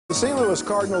The St. Louis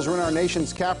Cardinals were in our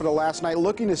nation's capital last night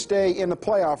looking to stay in the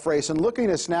playoff race and looking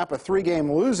to snap a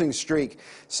three-game losing streak.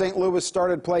 St. Louis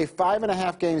started play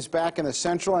 5.5 games back in the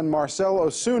Central, and Marcell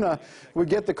Ozuna would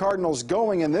get the Cardinals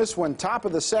going in this one, top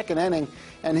of the second inning,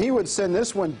 and he would send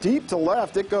this one deep to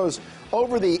left. It goes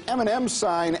over the M&M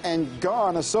sign and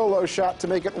gone, a solo shot to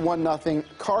make it 1-0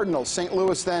 Cardinals. St.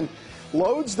 Louis then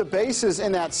loads the bases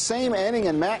in that same inning,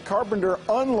 and Matt Carpenter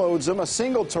unloads them, a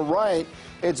single to right.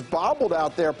 It's bobbled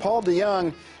out there. Paul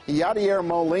DeJong, Yadier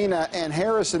Molina, and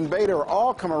Harrison Bader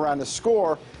all come around to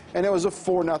score, and it was a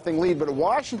 4-0 lead. But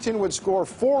Washington would score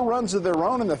 4 runs of their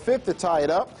own in the fifth to tie it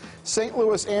up. St.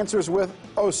 Louis answers with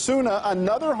Ozuna,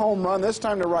 another home run, this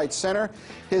time to right center,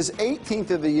 his 18th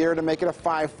of the year, to make it a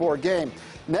 5-4 game.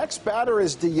 Next batter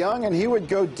is DeJong, and he would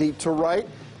go deep to right.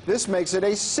 This makes it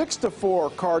a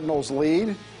 6-4 Cardinals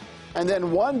lead. And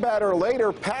then one batter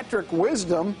later, Patrick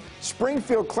Wisdom,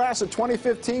 Springfield class of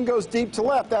 2015, goes deep to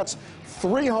left. That's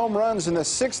 3 home runs in the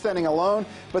 6th inning alone,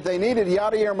 but they needed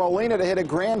Yadier Molina to hit a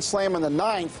grand slam in the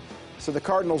 9th. So the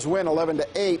Cardinals win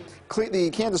 11-8. The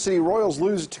Kansas City Royals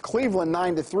lose to Cleveland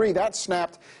 9-3. That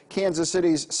snapped Kansas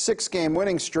City's 6-game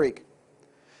winning streak.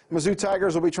 Mizzou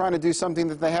Tigers will be trying to do something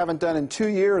that they haven't done in 2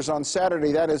 years on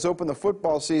Saturday. That is open the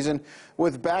football season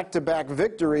with back-to-back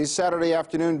victories. Saturday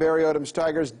afternoon, Barry Odom's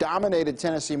Tigers dominated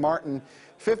Tennessee Martin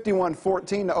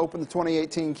 51-14 to open the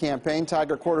 2018 campaign.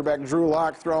 Tiger quarterback Drew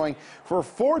Lock throwing for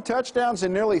 4 touchdowns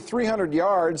and nearly 300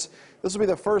 yards. This will be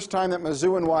the first time that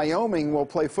Mizzou and Wyoming will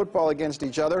play football against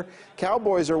each other.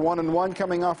 Cowboys are 1-1,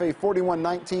 coming off a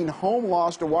 41-19 home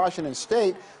loss to Washington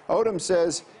State. Odom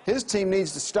says his team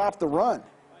needs to stop the run.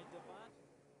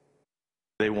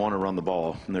 They want to run the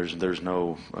ball, and there's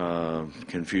no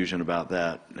confusion about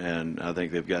that. And I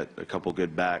think they've got a couple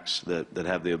good backs that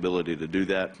have the ability to do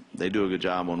that. They do a good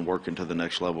job on working to the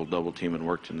next level, double team and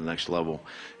work to the next level.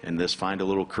 And this find a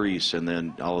little crease, and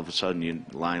then all of a sudden you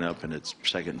line up and it's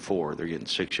 2nd and 4. They're getting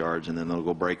 6 yards, and then they'll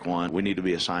go break one. We need to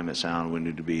be assignment sound. We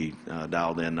need to be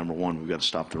dialed in. Number one, we've got to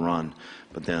stop the run.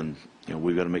 But then,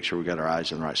 we've got to make sure we've got our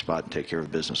eyes in the right spot and take care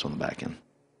of business on the back end.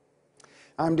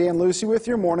 I'm Dan Lucy with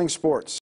your morning sports.